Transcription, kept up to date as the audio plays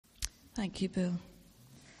Thank you, Bill.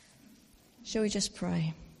 Shall we just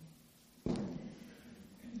pray?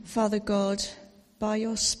 Father God, by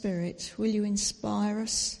your Spirit, will you inspire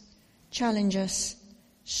us, challenge us,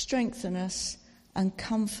 strengthen us, and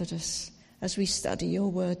comfort us as we study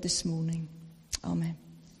your word this morning. Amen.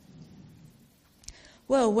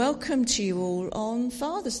 Well, welcome to you all on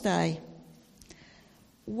Father's Day.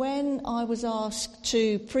 When I was asked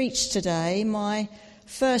to preach today, my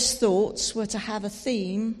first thoughts were to have a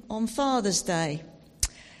theme on Father's Day.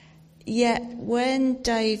 Yet when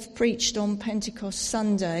Dave preached on Pentecost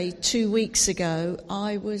Sunday 2 weeks ago,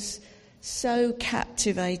 I was so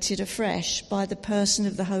captivated afresh by the person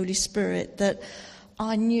of the Holy Spirit that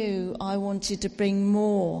I knew I wanted to bring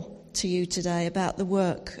more to you today about the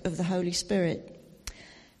work of the Holy Spirit.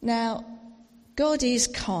 Now, God is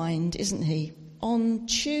kind, isn't he? On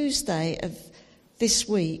Tuesday of this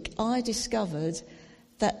week, I discovered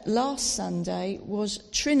that last Sunday was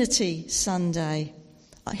Trinity Sunday.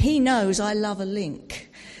 He knows I love a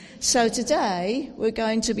link. So today we're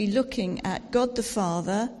going to be looking at God the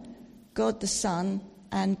Father, God the Son,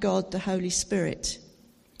 and God the Holy Spirit.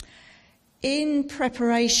 In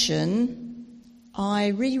preparation, I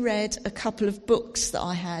reread a couple of books that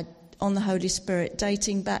I had on the Holy Spirit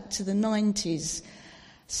dating back to the 90s.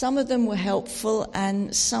 Some of them were helpful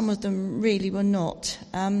and some of them really were not.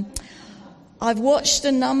 I've watched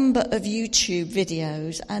a number of YouTube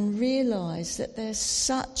videos and realised that there's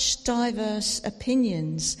such diverse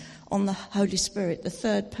opinions on the Holy Spirit, the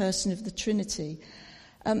third person of the Trinity.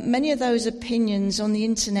 Many of those opinions on the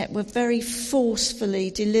internet were very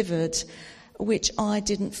forcefully delivered, which I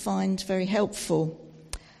didn't find very helpful.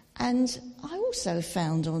 And I also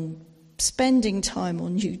found on spending time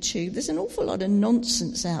on YouTube, there's an awful lot of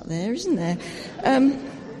nonsense out there, isn't there?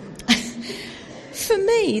 For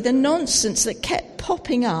me, the nonsense that kept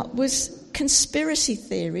popping up was conspiracy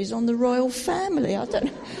theories on the royal family. I don't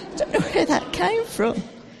know where that came from.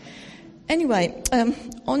 Anyway,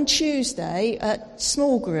 on Tuesday at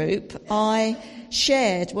small group, I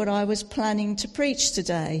shared what I was planning to preach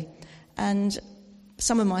today. And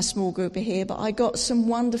some of my small group are here, but I got some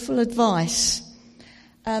wonderful advice.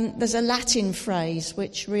 There's a Latin phrase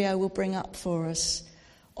which Rio will bring up for us.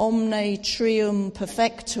 Omne trium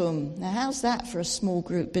perfectum. Now, how's that for a small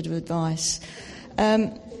group bit of advice?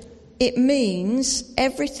 It means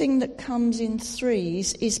everything that comes in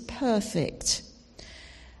threes is perfect.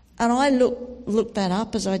 And I looked that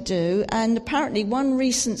up as I do, and apparently one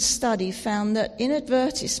recent study found that in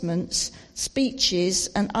advertisements, speeches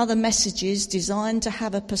and other messages designed to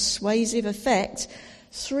have a persuasive effect,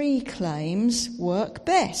 three claims work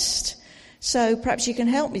best. So perhaps you can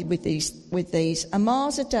help me with these. A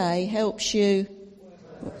Mars a day helps you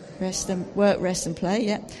work, rest and play,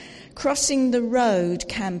 yeah. Crossing the Road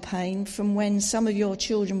campaign from when some of your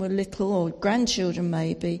children were little, or grandchildren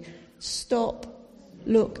maybe. Stop,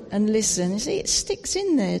 look and listen. You see, it sticks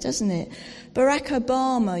in there, doesn't it? Barack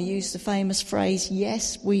Obama used the famous phrase,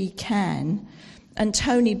 yes, we can. And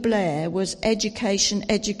Tony Blair was education,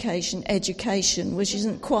 education, education, which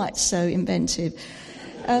isn't quite so inventive.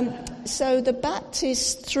 So the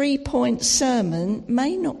Baptist 3-point sermon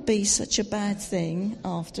may not be such a bad thing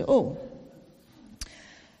after all.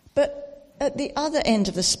 But at the other end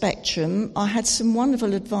of the spectrum, I had some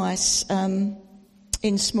wonderful advice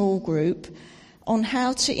in small group on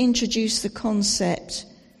how to introduce the concept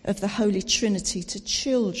of the Holy Trinity to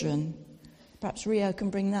children. Perhaps Rio can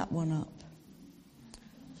bring that one up.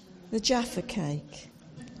 The Jaffa cake.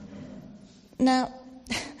 Now,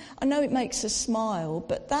 I know it makes us smile,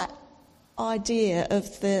 but that idea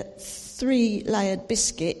of the 3-layered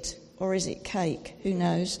biscuit, or is it cake, who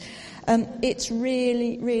knows, it's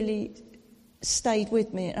really, really stayed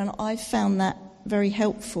with me, and I found that very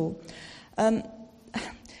helpful.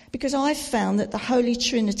 Because I've found that the Holy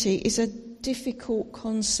Trinity is a difficult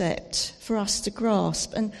concept for us to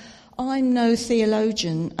grasp, and I'm no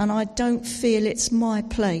theologian, and I don't feel it's my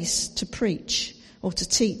place to preach, or to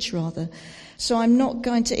teach rather. So I'm not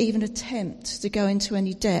going to even attempt to go into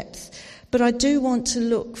any depth. But I do want to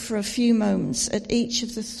look for a few moments at each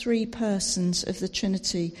of the three persons of the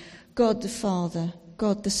Trinity, God the Father,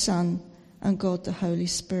 God the Son, and God the Holy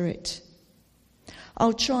Spirit.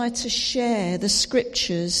 I'll try to share the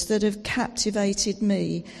scriptures that have captivated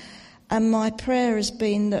me, and my prayer has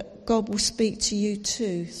been that God will speak to you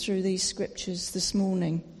too through these scriptures this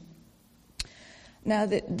morning. Now,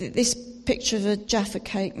 this picture of a Jaffa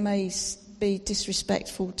cake may be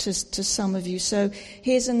disrespectful to some of you. So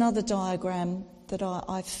here's another diagram that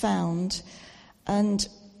I've found, and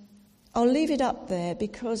I'll leave it up there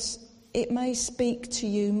because it may speak to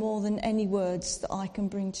you more than any words that I can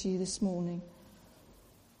bring to you this morning.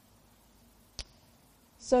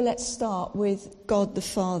 So let's start with God the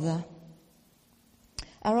Father.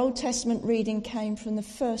 Our Old Testament reading came from the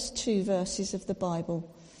first 2 verses of the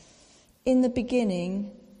Bible. In the beginning,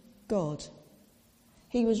 God.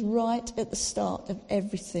 He was right at the start of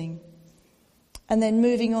everything. And then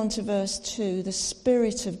moving on to verse 2, the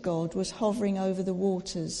Spirit of God was hovering over the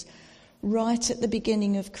waters. Right at the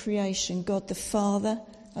beginning of creation, God the Father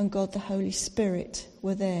and God the Holy Spirit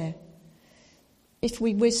were there. If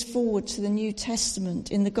we whiz forward to the New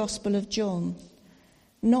Testament in the Gospel of John,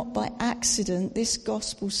 not by accident, this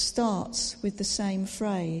Gospel starts with the same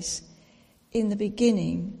phrase. In the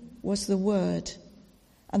beginning was the Word,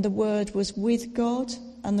 and the Word was with God,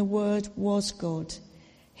 and the Word was God.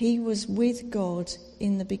 He was with God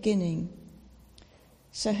in the beginning.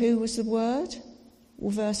 So who was the Word?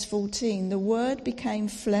 Well, verse 14, the Word became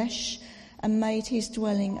flesh and made his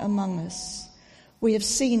dwelling among us. We have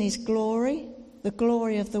seen his glory, the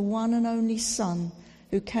glory of the one and only Son,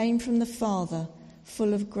 who came from the Father,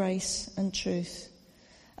 full of grace and truth.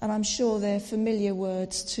 And I'm sure they're familiar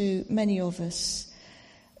words to many of us.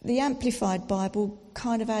 The Amplified Bible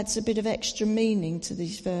kind of adds a bit of extra meaning to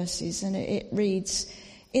these verses, and it reads,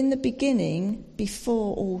 in the beginning,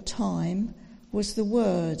 before all time, was the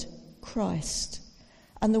Word, Christ.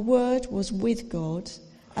 And the Word was with God,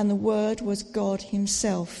 and the Word was God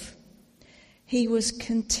himself. He was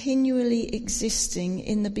continually existing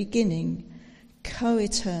in the beginning,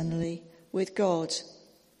 co-eternally with God.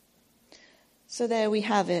 So there we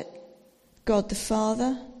have it. God the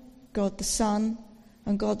Father, God the Son,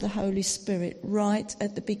 and God the Holy Spirit, right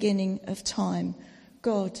at the beginning of time.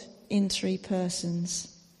 God in 3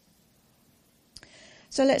 persons.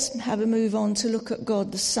 So let's have a move on to look at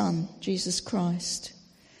God the Son, Jesus Christ.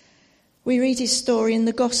 We read his story in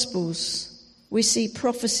the Gospels. We see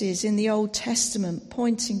prophecies in the Old Testament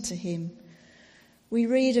pointing to him. We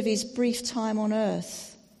read of his brief time on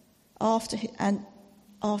earth after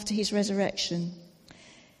his resurrection.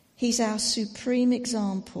 He's our supreme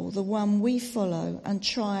example, the one we follow and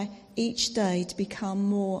try each day to become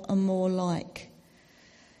more and more like.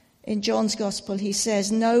 In John's Gospel, he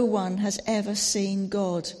says, no one has ever seen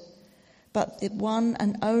God, but the one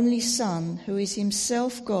and only Son, who is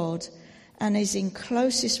himself God and is in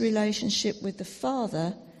closest relationship with the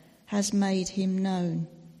Father, has made him known.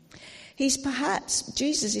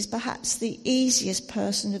 Jesus is perhaps the easiest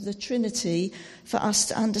person of the Trinity for us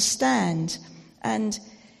to understand. And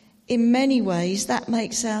in many ways, that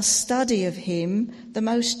makes our study of him the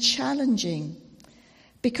most challenging.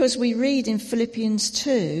 Because we read in Philippians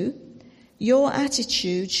 2, your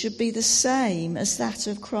attitude should be the same as that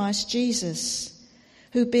of Christ Jesus,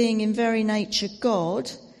 who being in very nature God,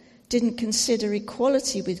 didn't consider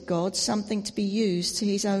equality with God something to be used to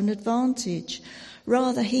his own advantage.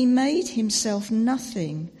 Rather, he made himself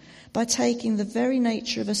nothing by taking the very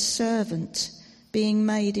nature of a servant, being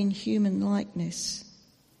made in human likeness.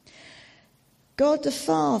 God the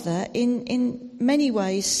Father, in many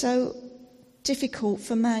ways so difficult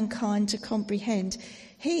for mankind to comprehend,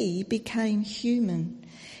 he became human.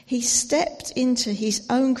 He stepped into his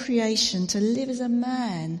own creation to live as a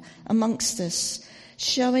man amongst us,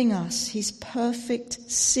 showing us his perfect,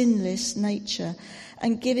 sinless nature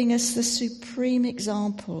and giving us the supreme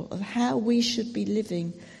example of how we should be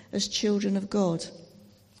living as children of God.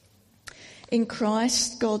 In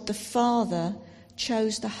Christ, God the Father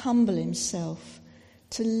chose to humble himself,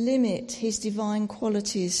 to limit his divine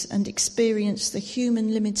qualities and experience the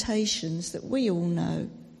human limitations that we all know.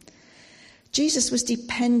 Jesus was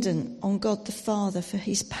dependent on God the Father for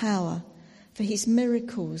his power, for his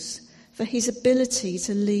miracles, for his ability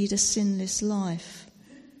to lead a sinless life.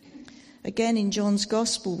 Again, in John's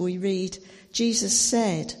Gospel, we read, Jesus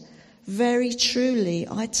said, very truly,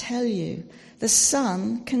 I tell you, the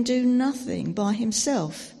Son can do nothing by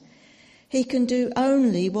himself. He can do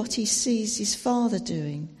only what he sees his Father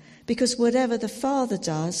doing, because whatever the Father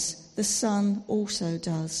does, the Son also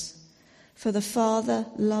does. For the Father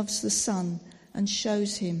loves the Son and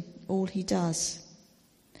shows him all he does.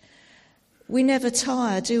 We never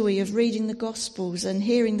tire, do we, of reading the Gospels and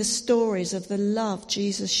hearing the stories of the love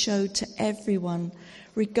Jesus showed to everyone,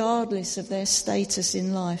 regardless of their status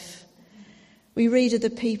in life. We read of the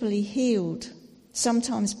people he healed,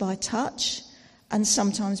 sometimes by touch and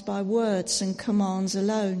sometimes by words and commands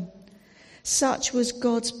alone. Such was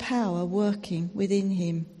God's power working within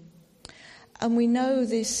him. And we know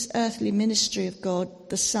this earthly ministry of God,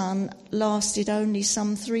 the Son, lasted only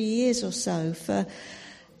some 3 years or so, for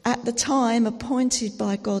at the time appointed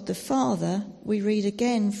by God the Father, we read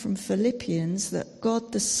again from Philippians that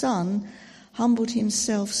God the Son humbled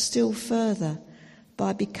himself still further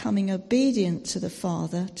by becoming obedient to the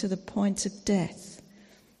Father to the point of death,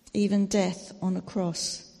 even death on a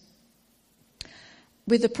cross.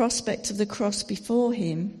 With the prospect of the cross before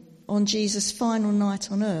him on Jesus' final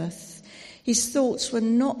night on earth, his thoughts were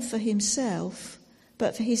not for himself,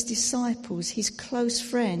 but for his disciples, his close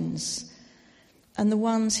friends, and the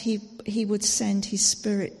ones he would send his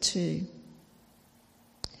Spirit to.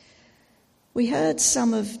 We heard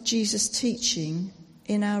some of Jesus' teaching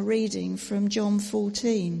in our reading from John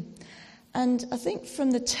 14. And I think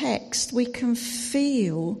from the text we can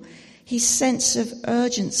feel his sense of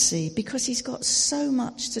urgency because he's got so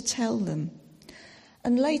much to tell them.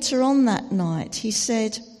 And later on that night he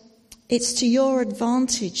said, "It's to your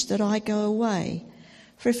advantage that I go away.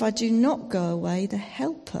 For if I do not go away, the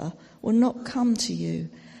Helper will not come to you.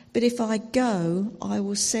 But if I go, I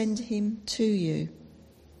will send him to you."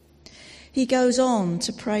 He goes on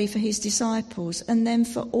to pray for his disciples and then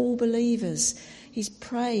for all believers. He's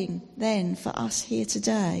praying then for us here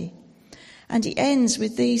today. And he ends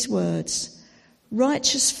with these words,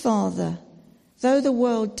 "Righteous Father, though the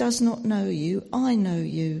world does not know you, I know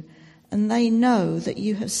you, and they know that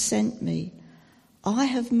you have sent me. I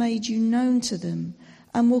have made you known to them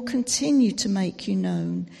and will continue to make you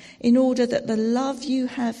known, in order that the love you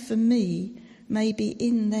have for me may be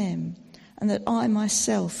in them, and that I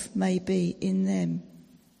myself may be in them."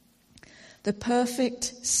 The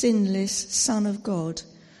perfect, sinless Son of God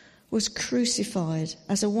was crucified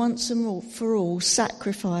as a once and for all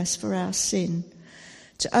sacrifice for our sin,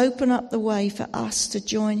 to open up the way for us to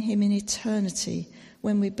join him in eternity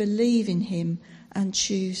when we believe in him and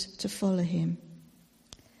choose to follow him.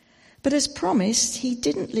 But as promised, he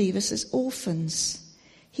didn't leave us as orphans.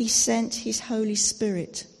 He sent his Holy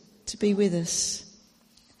Spirit to be with us.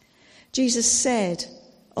 Jesus said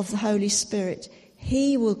of the Holy Spirit,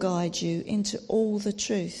 "He will guide you into all the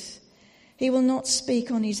truth. He will not speak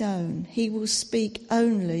on his own. He will speak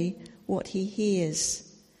only what he hears."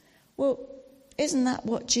 Well, isn't that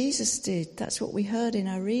what Jesus did? That's what we heard in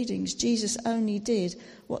our readings. Jesus only did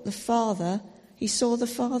what he saw the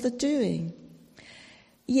Father doing.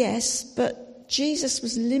 Yes, but Jesus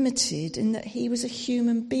was limited in that he was a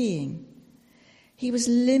human being. He was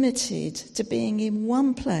limited to being in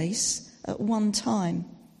one place at one time.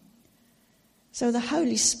 So the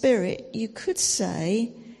Holy Spirit, you could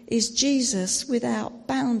say, is Jesus without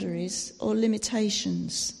boundaries or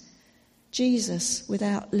limitations. Jesus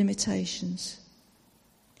without limitations.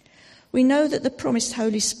 We know that the promised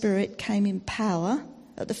Holy Spirit came in power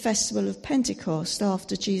at the festival of Pentecost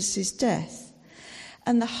after Jesus' death.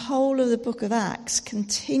 And the whole of the book of Acts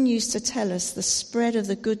continues to tell us the spread of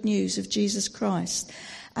the good news of Jesus Christ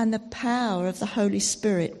and the power of the Holy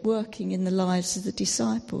Spirit working in the lives of the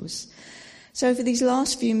disciples. So for these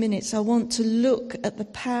last few minutes, I want to look at the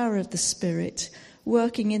power of the Spirit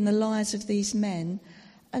working in the lives of these men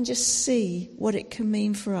and just see what it can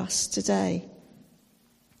mean for us today.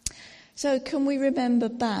 So can we remember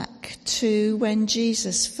back to when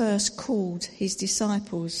Jesus first called his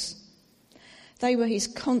disciples? They were his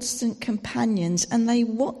constant companions and they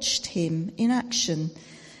watched him in action.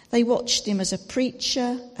 They watched him as a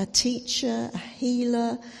preacher, a teacher, a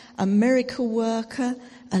healer, a miracle worker,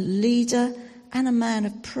 a leader, and a man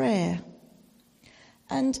of prayer.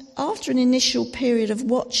 And after an initial period of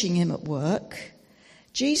watching him at work,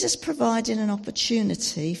 Jesus provided an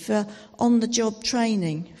opportunity for on-the-job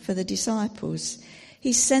training for the disciples.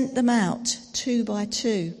 He sent them out 2 by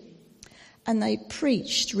 2, and they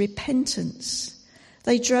preached repentance.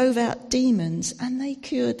 They drove out demons, and they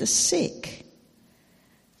cured the sick.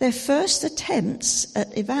 Their first attempts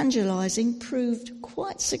at evangelizing proved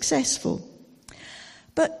quite successful.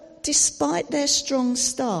 But despite their strong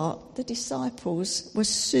start, the disciples were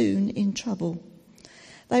soon in trouble.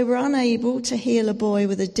 They were unable to heal a boy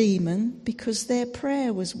with a demon because their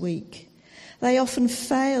prayer was weak. They often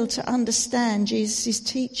failed to understand Jesus'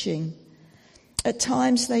 teaching. At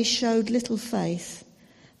times they showed little faith.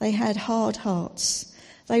 They had hard hearts.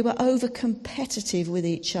 They were over-competitive with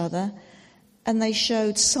each other, and they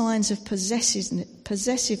showed signs of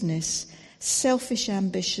possessiveness, selfish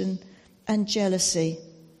ambition, and jealousy.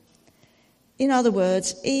 In other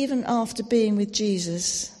words, even after being with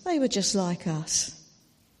Jesus, they were just like us.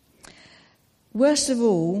 Worst of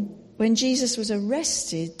all, when Jesus was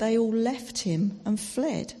arrested, they all left him and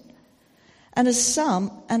fled. And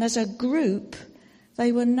as a group,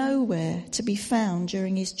 they were nowhere to be found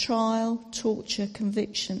during his trial, torture,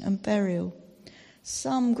 conviction, and burial.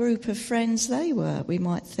 Some group of friends they were, we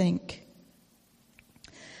might think.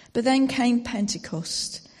 But then came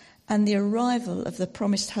Pentecost and the arrival of the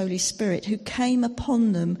promised Holy Spirit, who came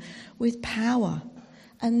upon them with power.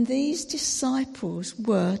 And these disciples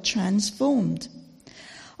were transformed.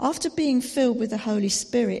 After being filled with the Holy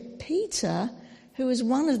Spirit, Peter, who was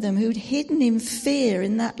one of them who'd hidden in fear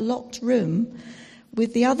in that locked room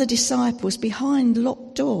with the other disciples behind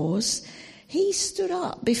locked doors, he stood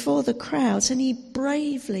up before the crowds and he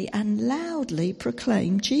bravely and loudly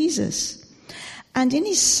proclaimed Jesus. And in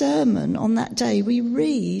his sermon on that day, we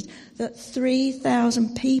read that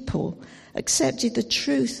 3,000 people accepted the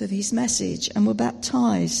truth of his message and were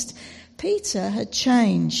baptized. Peter had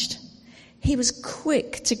changed. He was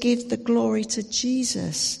quick to give the glory to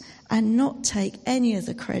Jesus and not take any of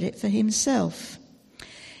the credit for himself.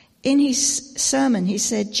 In his sermon, he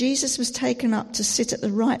said, Jesus was taken up to sit at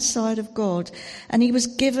the right side of God, and he was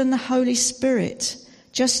given the Holy Spirit,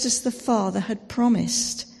 just as the Father had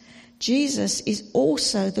promised. Jesus is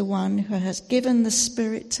also the one who has given the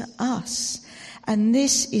Spirit to us, and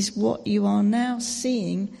this is what you are now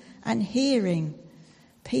seeing and hearing.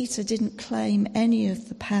 Peter didn't claim any of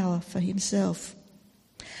the power for himself.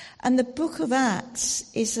 And the book of Acts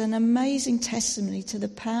is an amazing testimony to the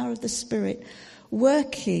power of the Spirit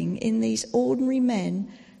working in these ordinary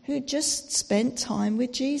men who just spent time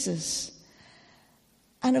with Jesus.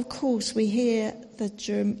 And of course, we hear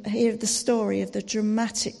the story of the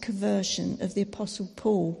dramatic conversion of the Apostle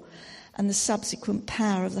Paul and the subsequent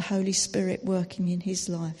power of the Holy Spirit working in his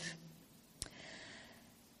life.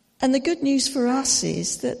 And the good news for us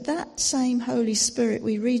is that same Holy Spirit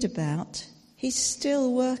we read about, he's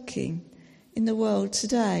still working in the world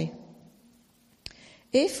today.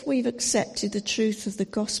 If we've accepted the truth of the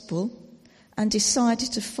gospel and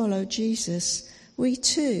decided to follow Jesus, we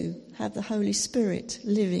too have the Holy Spirit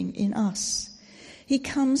living in us. He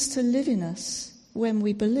comes to live in us when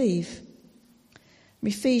we believe. In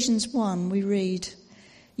Ephesians 1 we read,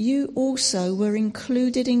 "You also were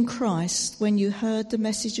included in Christ when you heard the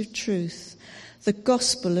message of truth, the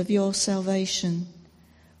gospel of your salvation.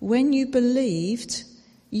 When you believed,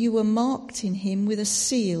 you were marked in him with a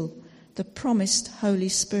seal, the promised Holy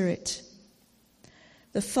Spirit.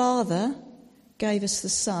 The Father gave us the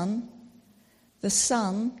Son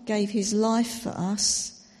gave his life for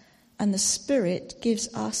us, and the Spirit gives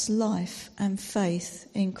us life and faith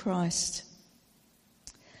in Christ."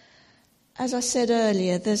 As I said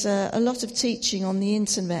earlier, there's a lot of teaching on the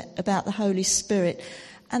internet about the Holy Spirit,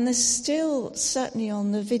 and there's still, certainly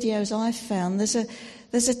on the videos I've found,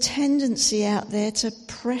 there's a tendency out there to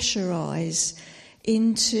pressurise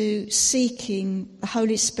into seeking the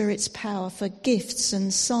Holy Spirit's power for gifts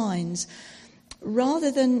and signs, rather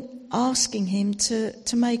than asking him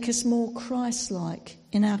to make us more Christ-like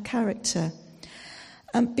in our character.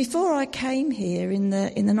 Before I came here in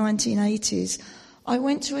the 1980s, I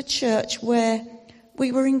went to a church where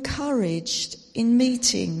we were encouraged in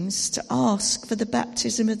meetings to ask for the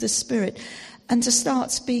baptism of the Spirit and to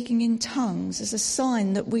start speaking in tongues as a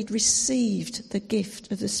sign that we'd received the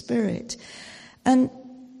gift of the Spirit. And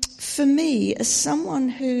for me, as someone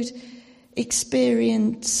who'd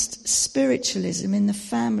experienced spiritualism in the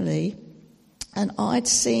family, and I'd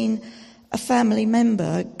seen a family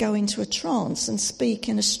member go into a trance and speak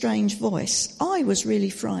in a strange voice, I was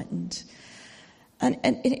really frightened. And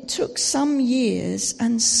it took some years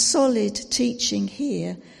and solid teaching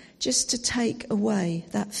here just to take away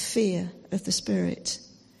that fear of the Spirit.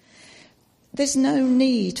 There's no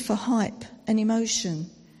need for hype and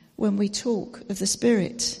emotion when we talk of the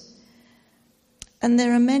Spirit. And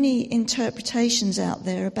there are many interpretations out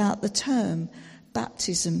there about the term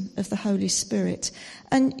baptism of the Holy Spirit.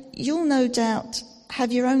 And you'll no doubt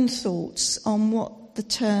have your own thoughts on what the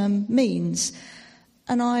term means.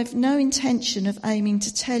 And I've no intention of aiming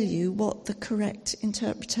to tell you what the correct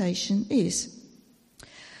interpretation is.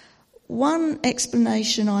 One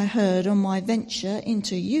explanation I heard on my venture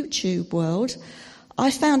into YouTube world,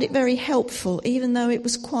 I found it very helpful, even though it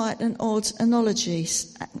was quite an odd analogy.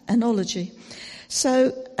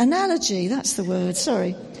 So, analogy, that's the word,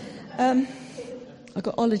 sorry. I've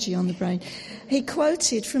got ology on the brain. He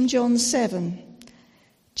quoted from John 7.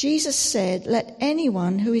 Jesus said, "Let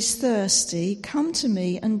anyone who is thirsty come to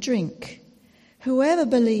me and drink. Whoever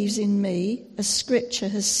believes in me, as Scripture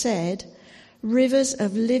has said, rivers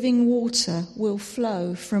of living water will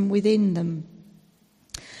flow from within them."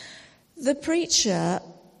 The preacher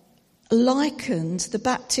likened the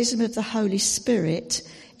baptism of the Holy Spirit,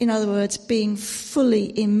 in other words, being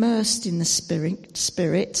fully immersed in the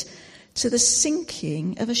Spirit, to the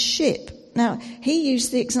sinking of a ship. Now, he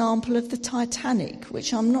used the example of the Titanic,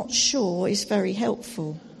 which I'm not sure is very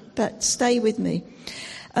helpful, but stay with me.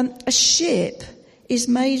 A ship is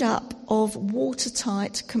made up of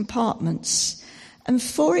watertight compartments, and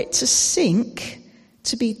for it to sink,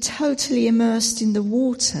 to be totally immersed in the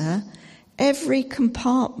water, every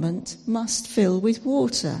compartment must fill with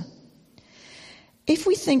water. If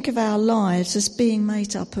we think of our lives as being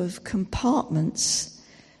made up of compartments,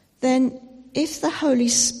 then if the Holy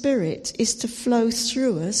Spirit is to flow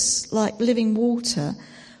through us like living water,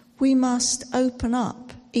 we must open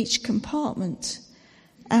up each compartment.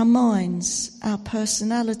 Our minds, our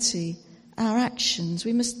personality, our actions,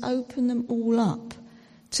 we must open them all up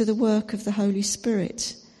to the work of the Holy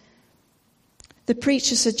Spirit. The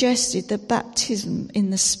preacher suggested that baptism in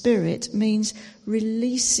the Spirit means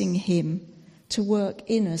releasing him to work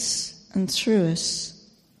in us and through us.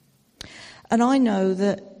 And I know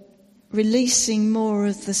that releasing more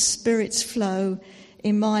of the Spirit's flow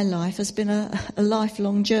in my life has been a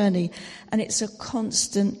lifelong journey, and it's a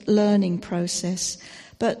constant learning process.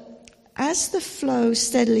 But as the flow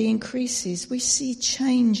steadily increases, we see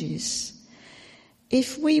changes.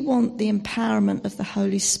 If we want the empowerment of the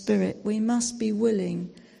Holy Spirit, we must be willing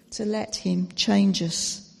to let him change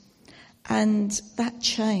us. And that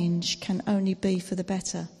change can only be for the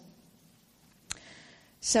better.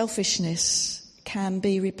 Selfishness can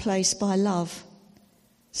be replaced by love,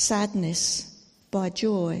 sadness by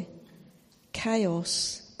joy,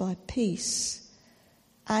 chaos by peace,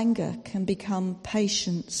 anger can become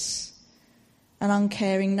patience, an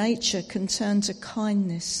uncaring nature can turn to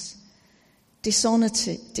kindness,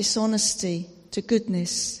 dishonesty to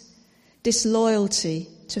goodness, disloyalty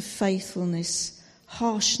to faithfulness,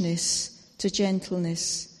 harshness to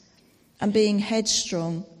gentleness, and being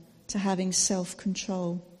headstrong to having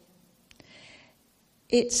self-control.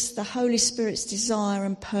 It's the Holy Spirit's desire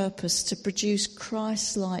and purpose to produce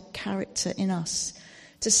Christ-like character in us,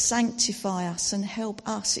 to sanctify us and help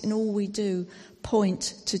us in all we do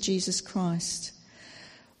point to Jesus Christ.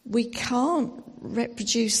 We can't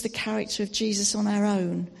reproduce the character of Jesus on our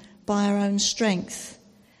own, by our own strength.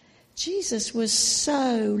 Jesus was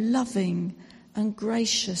so loving and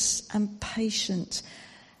gracious and patient.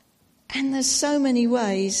 And there's so many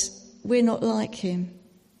ways we're not like him.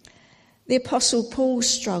 The Apostle Paul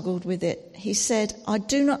struggled with it. He said, I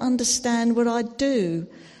do not understand what I do.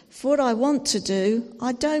 For what I want to do,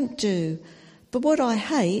 I don't do. But what I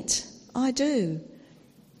hate, I do.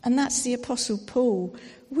 And that's the Apostle Paul.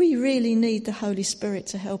 We really need the Holy Spirit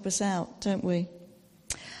to help us out, don't we?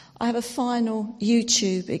 I have a final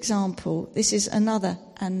YouTube example. This is another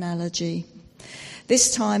analogy.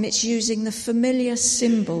 This time it's using the familiar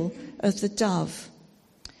symbol of the dove.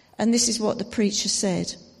 And this is what the preacher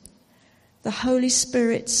said. The Holy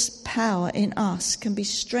Spirit's power in us can be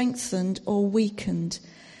strengthened or weakened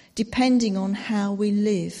depending on how we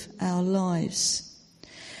live our lives.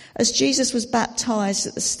 As Jesus was baptized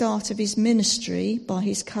at the start of his ministry by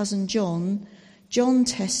his cousin John, John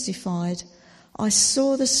testified, I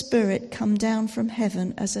saw the Spirit come down from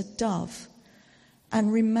heaven as a dove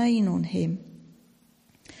and remain on him.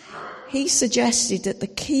 He suggested that the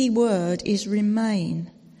key word is remain.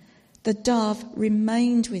 The dove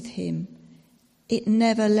remained with him. It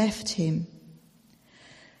never left him.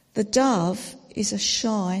 The dove is a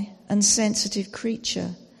shy and sensitive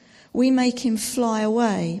creature. We make him fly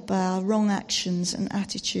away by our wrong actions and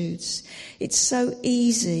attitudes. It's so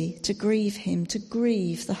easy to grieve him, to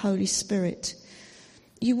grieve the Holy Spirit.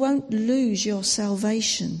 You won't lose your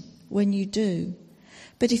salvation when you do.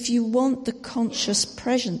 But if you want the conscious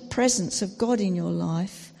presence of God in your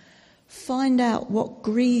life, find out what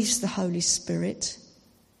grieves the Holy Spirit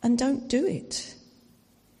and don't do it.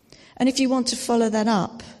 And if you want to follow that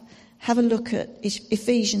up, have a look at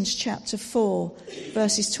Ephesians chapter 4,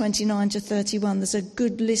 verses 29 to 31. There's a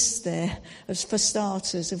good list there, for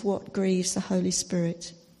starters, of what grieves the Holy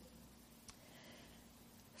Spirit.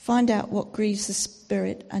 Find out what grieves the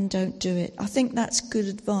Spirit and don't do it. I think that's good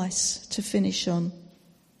advice to finish on.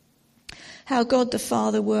 How God the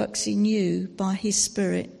Father works in you by his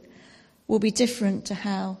Spirit will be different to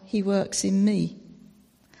how he works in me.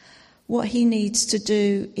 What he needs to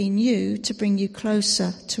do in you to bring you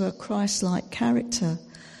closer to a Christ-like character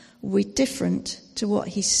will be different to what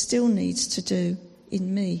he still needs to do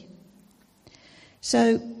in me.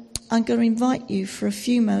 So I'm going to invite you for a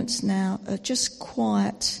few moments now of just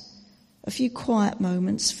a few quiet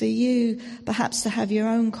moments for you perhaps to have your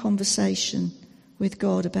own conversation with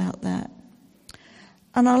God about that.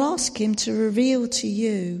 And I'll ask him to reveal to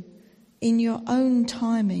you in your own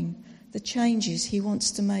timing the changes he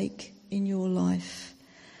wants to make in your life.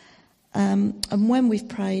 And when we've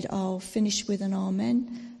prayed, I'll finish with an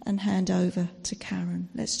amen and hand over to Karen.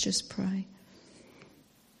 Let's just pray.